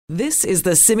This is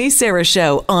the Simi Sara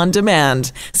Show on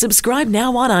demand. Subscribe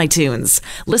now on iTunes.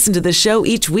 Listen to the show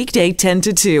each weekday 10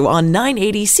 to 2 on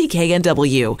 980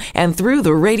 CKNW and through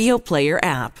the Radio Player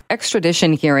app.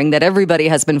 Extradition hearing that everybody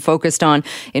has been focused on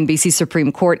in BC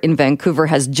Supreme Court in Vancouver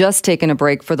has just taken a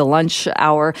break for the lunch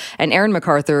hour. And Aaron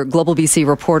MacArthur, Global BC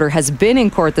reporter, has been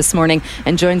in court this morning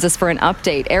and joins us for an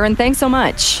update. Aaron, thanks so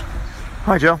much.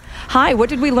 Hi, Joe. Hi, what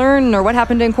did we learn or what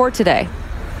happened in court today?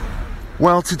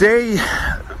 Well, today,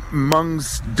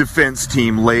 Mung's defense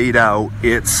team laid out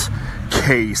its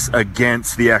case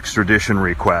against the extradition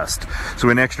request. So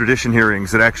in extradition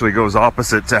hearings, it actually goes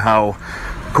opposite to how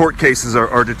court cases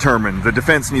are determined. The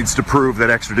defense needs to prove that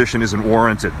extradition isn't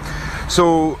warranted.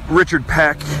 So Richard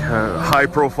Peck, a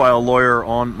high-profile lawyer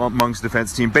on Mung's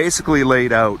defense team, basically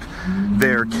laid out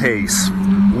their case.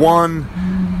 One,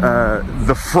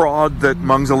 the fraud that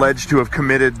Mung's alleged to have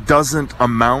committed doesn't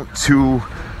amount to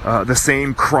the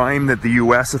same crime that the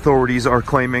U.S. authorities are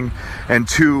claiming, and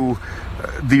two,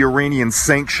 the Iranian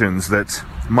sanctions that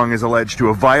Mung is alleged to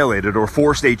have violated or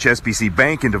forced HSBC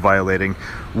Bank into violating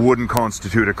wouldn't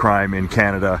constitute a crime in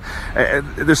Canada.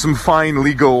 There's some fine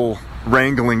legal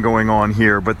wrangling going on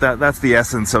here, but that's the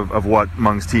essence of what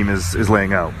Mung's team is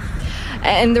laying out.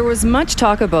 And there was much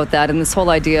talk about that and this whole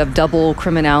idea of double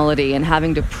criminality and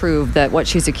having to prove that what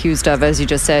she's accused of, as you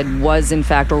just said, was in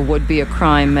fact or would be a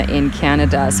crime in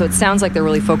Canada. So it sounds like they're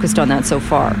really focused on that so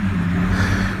far.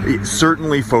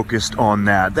 Certainly focused on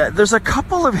that. There's a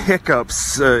couple of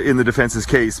hiccups in the defense's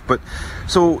case, but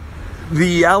so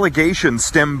the allegations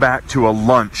stem back to a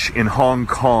lunch in Hong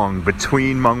Kong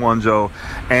between Meng Wanzhou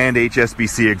and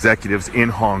HSBC executives in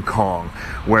Hong Kong,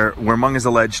 where Mung is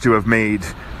alleged to have made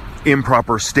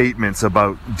improper statements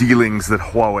about dealings that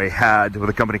Huawei had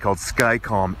with a company called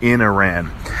Skycom in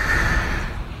Iran.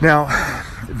 Now,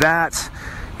 that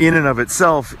in and of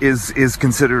itself is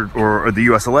considered, or the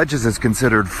U.S. alleges is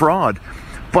considered fraud.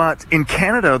 But in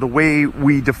Canada, the way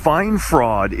we define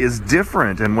fraud is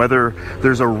different, and whether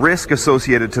there's a risk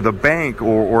associated to the bank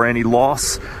or any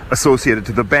loss associated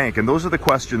to the bank. And those are the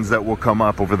questions that will come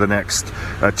up over the next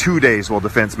 2 days while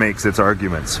defense makes its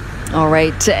arguments. All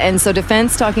right. And so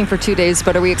defense talking for 2 days,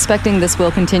 but are we expecting this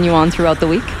will continue on throughout the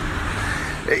week?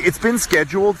 It's been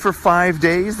scheduled for 5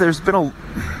 days.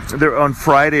 On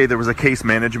Friday, there was a case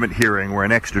management hearing where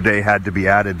an extra day had to be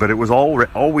added, but it was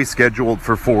always scheduled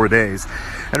for 4 days.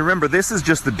 And remember, this is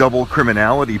just the double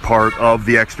criminality part of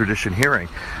the extradition hearing.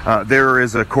 There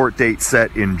is a court date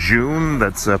set in June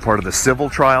that's part of the civil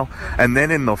trial. And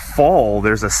then in the fall,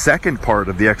 there's a second part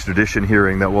of the extradition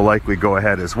hearing that will likely go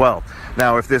ahead as well.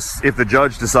 Now, if the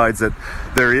judge decides that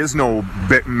there is no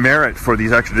merit for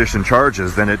these extradition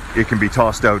charges, then it can be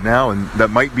tossed out now, and that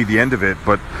might be the end of it.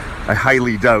 But I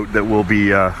highly doubt that we'll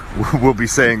be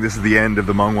saying this is the end of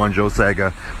the Meng Wanzhou saga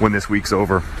when this week's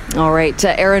over. All right,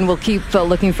 Aaron, we'll keep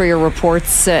looking for your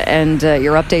reports and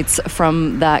your updates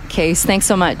from that case. Thanks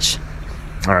so much.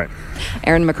 All right.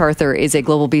 Aaron MacArthur is a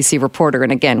Global BC reporter,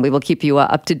 and again, we will keep you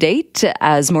up to date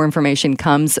as more information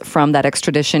comes from that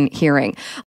extradition hearing.